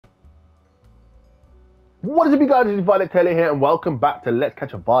What is up, you guys? It's Violet Taylor here, and welcome back to Let's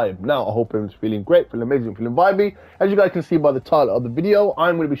Catch a Vibe. Now, I hope everyone's feeling great, feeling amazing, feeling vibey. As you guys can see by the title of the video,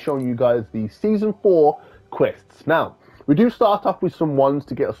 I'm going to be showing you guys the Season 4 quests. Now, we do start off with some ones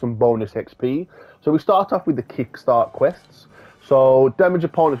to get us some bonus XP. So we start off with the Kickstart quests. So, damage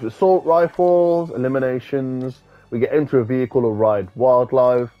opponents with assault rifles, eliminations, we get enter a vehicle or ride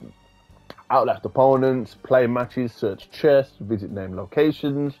wildlife, outlast opponents, play matches, search chests, visit named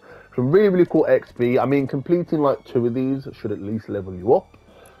locations. Some really cool XP. I mean, completing like 2 of these should at least level you up.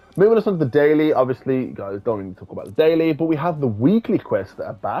 Moving us on to the daily. Obviously, you guys don't need to talk about the daily, but we have the weekly quests that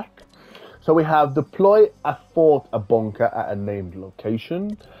are back. So we have deploy a fort, a bunker at a named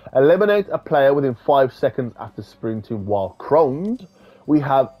location. Eliminate a player within 5 seconds after sprinting while chroned. We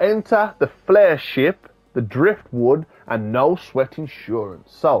have enter the flare ship, the driftwood, and no sweat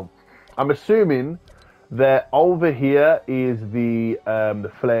insurance. So I'm assuming that over here is the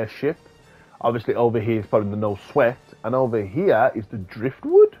flare ship. Obviously over here is probably the no sweat, and over here is the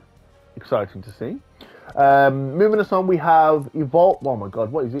driftwood. Exciting to see. Moving us on, we have evolve. Oh my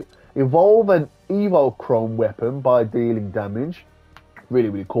god, what is it? Evolve an evo chrome weapon by dealing damage.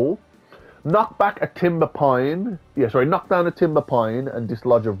 Really cool. Knock back a timber pine. Knock down a timber pine and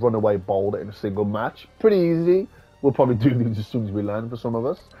dislodge a runaway boulder in a single match. Pretty easy. We'll probably do these as soon as we land for some of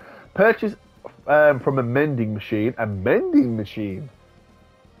us. Purchase from a mending machine. A mending machine.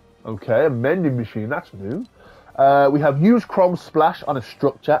 Okay, a mending machine. That's new. We have use chrome splash on a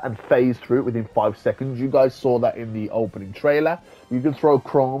structure and phase through it within 5 seconds. You guys saw that in the opening trailer. You can throw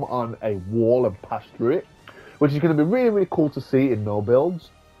chrome on a wall and pass through it, which is going to be really cool to see in no builds.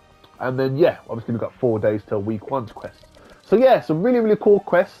 And then, yeah, obviously we've got 4 days till week 1's quest. So yeah, some really cool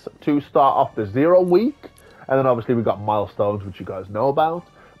quests to start off the 0 week. And then obviously we've got milestones, which you guys know about.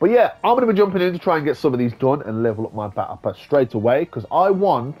 But yeah, I'm going to be jumping in to try and get some of these done and level up my battle pass straight away. Because I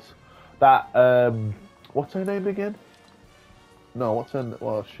want that, what's her name again? No, what's her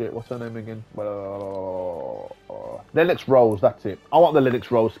name again? Lennox Rose, that's it. I want the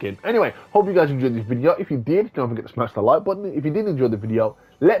Lennox Rose skin. Anyway, hope you guys enjoyed this video. If you did, don't forget to smash the like button. If you did enjoy the video,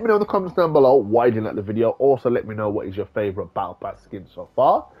 let me know in the comments down below why you didn't like the video. Also, let me know what is your favourite battle pass skin so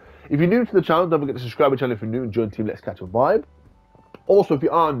far. If you're new to the channel, don't forget to subscribe to the channel if you're new and join Team Let's Catch a Vibe. Also, if you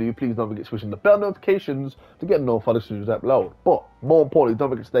are new, please don't forget to switch on the bell notifications to get notified as soon as I upload. But more importantly, don't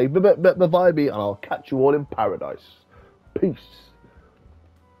forget to stay vibey, and I'll catch you all in paradise. Peace.